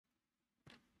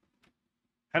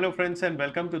Hello friends and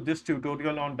welcome to this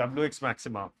tutorial on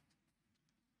WXMaxima.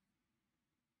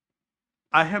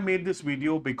 I have made this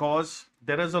video because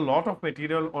there is a lot of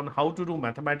material on how to do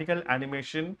mathematical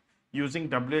animation using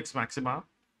WXMaxima,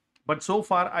 but so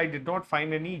far I did not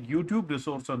find any YouTube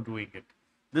resource on doing it.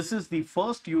 This is the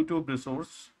first YouTube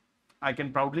resource I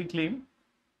can proudly claim,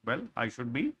 well, I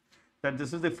should be, that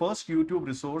this is the first YouTube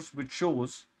resource which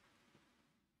shows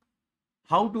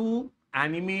how to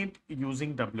animate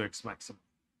using WXMaxima.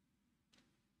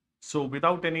 So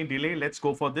without any delay, let's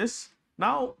go for this.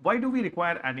 Now, why do we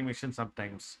require animation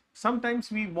sometimes?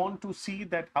 Sometimes we want to see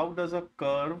that how does a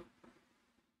curve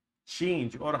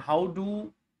change, or how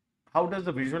does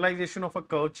the visualization of a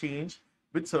curve change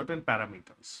with certain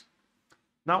parameters.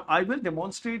 Now, I will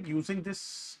demonstrate using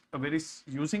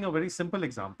using a very simple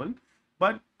example,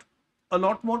 but a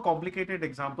lot more complicated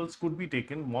examples could be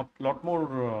taken, lot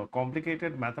more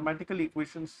complicated mathematical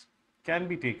equations can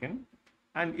be taken,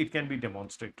 and it can be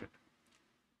demonstrated.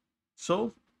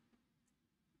 So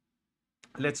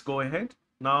let's go ahead.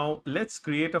 Now let's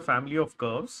create a family of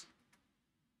curves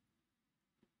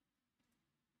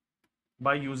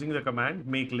by using the command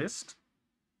make list,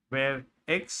 where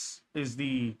x is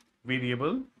the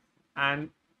variable and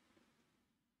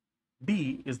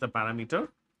d is the parameter.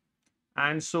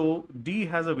 And so d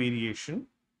has a variation,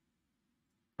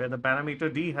 where the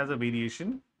parameter d has a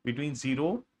variation between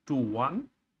 0 to 1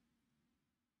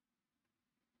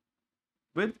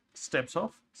 with steps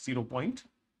of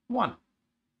 0.1.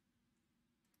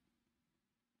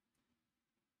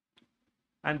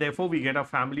 And therefore we get a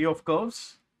family of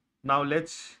curves. Now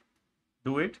let's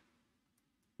do it.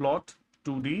 Plot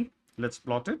 2D. Let's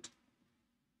plot it.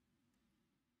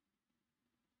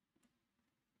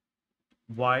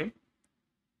 Y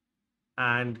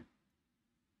and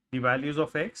the values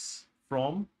of x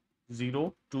from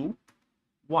 0 to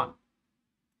 1.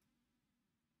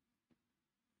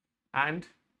 And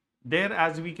there,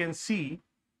 as we can see,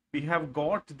 we have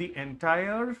got the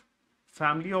entire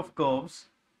family of curves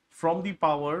from the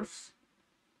powers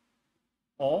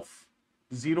of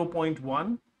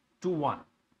 0.1 to 1.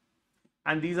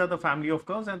 And these are the family of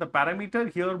curves, and the parameter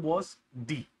here was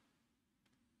d.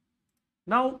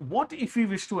 Now, what if we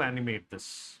wish to animate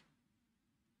this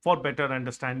for better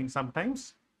understanding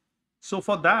sometimes? So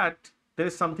for that, there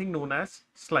is something known as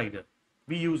slider.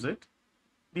 We use it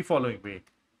the following way: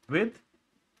 with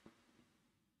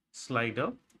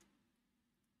slider,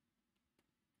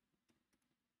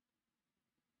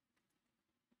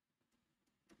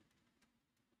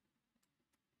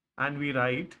 and we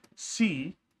write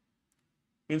C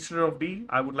instead of D.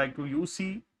 I would like to use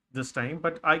C this time,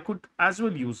 but I could as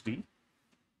well use D.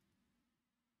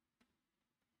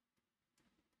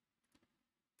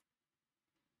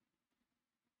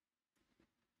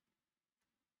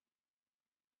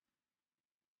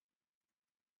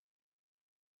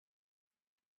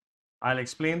 I'll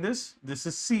explain this. This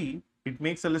is C. It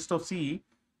makes a list of C.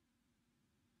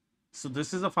 So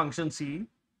this is a function C.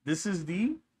 This is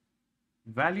the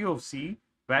value of C.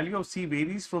 Value of C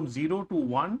varies from 0 to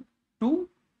 1 to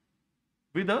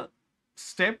with a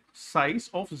step size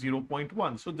of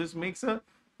 0.1. So this makes a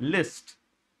list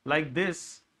like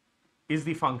this is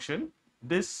the function,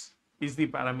 this is the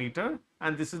parameter,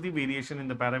 and this is the variation in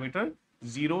the parameter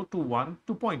 0 to 1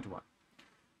 to 0.1.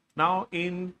 Now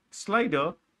in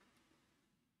slider,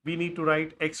 we need to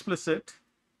write explicit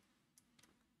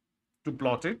to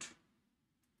plot it,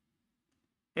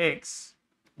 x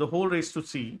the whole raised to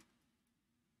c,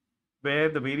 where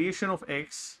the variation of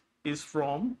x is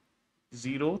from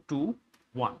 0 to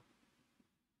 1.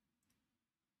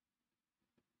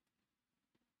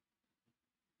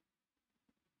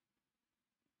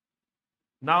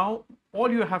 Now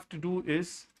all you have to do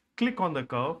is click on the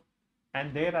curve,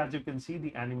 and there, as you can see,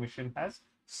 the animation has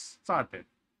started.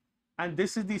 And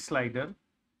this is the slider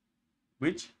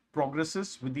which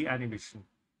progresses with the animation.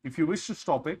 If you wish to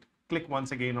stop it, click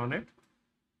once again on it,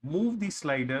 move the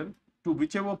slider to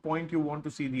whichever point you want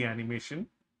to see the animation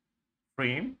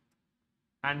frame,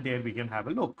 and there we can have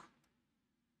a look.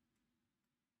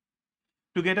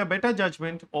 To get a better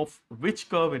judgment of which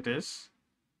curve it is,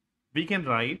 we can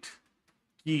write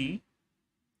key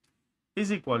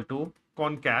is equal to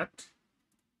concat,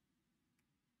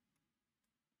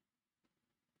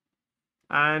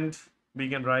 and we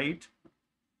can write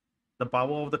the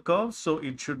power of the curve. So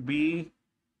it should be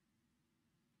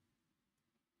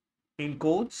in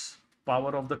quotes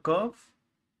power of the curve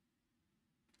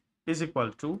is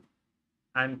equal to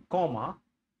and comma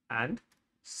and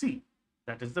c,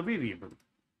 that is the variable.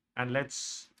 And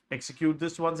let's execute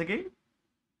this once again.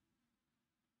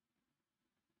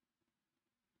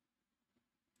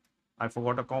 I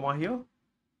forgot a comma here.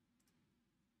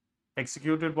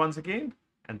 Execute it once again,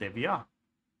 and there we are.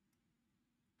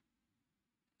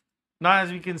 Now,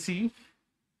 as we can see,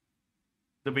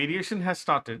 the variation has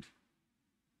started.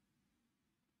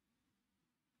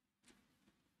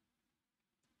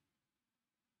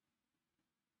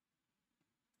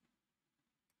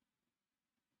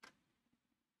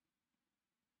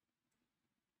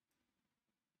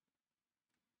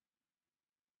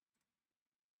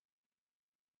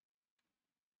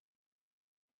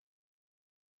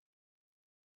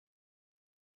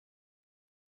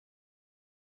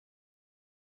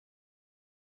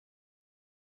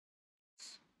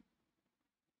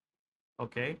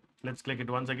 Okay, let's click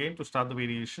it once again to start the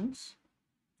variations,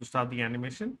 to start the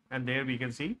animation, and there we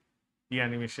can see the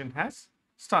animation has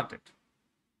started.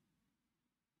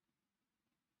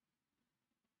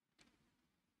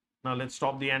 Now let's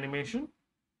stop the animation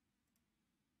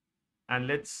and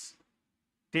let's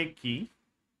take key,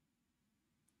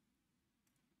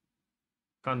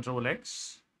 Control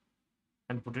X,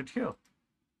 and put it here.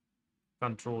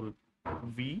 Control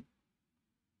V.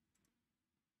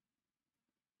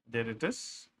 There it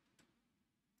is.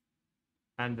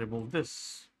 And remove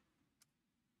this.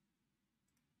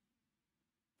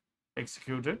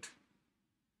 Execute it.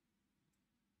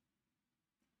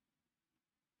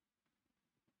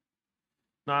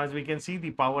 Now, as we can see,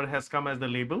 the power has come as the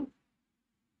label.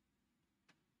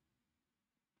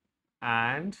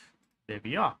 And there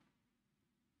we are.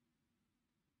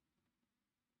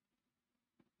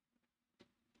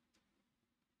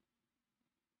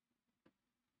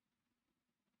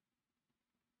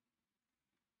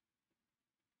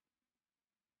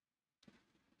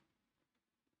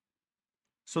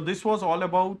 So this was all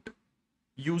about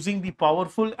using the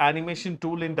powerful animation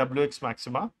tool in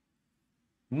WXMaxima.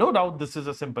 No doubt this is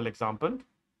a simple example.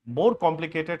 More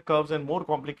complicated curves and more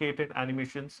complicated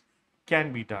animations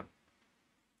can be done.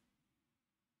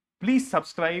 Please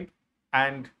subscribe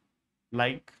and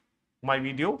like my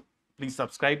video. Please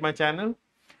subscribe my channel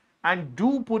and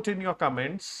do put in your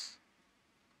comments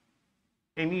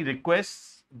any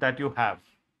requests that you have,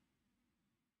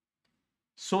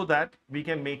 so that we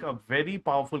can make a very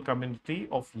powerful community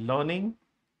of learning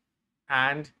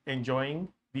and enjoying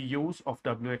the use of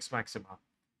WXMaxima.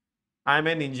 I'm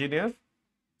an engineer.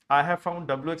 I have found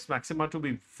WXMaxima to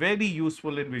be very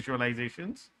useful in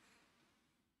visualizations,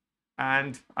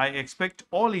 and I expect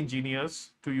all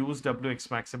engineers to use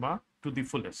WXMaxima to the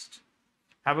fullest.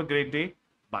 Have a great day.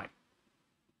 Bye.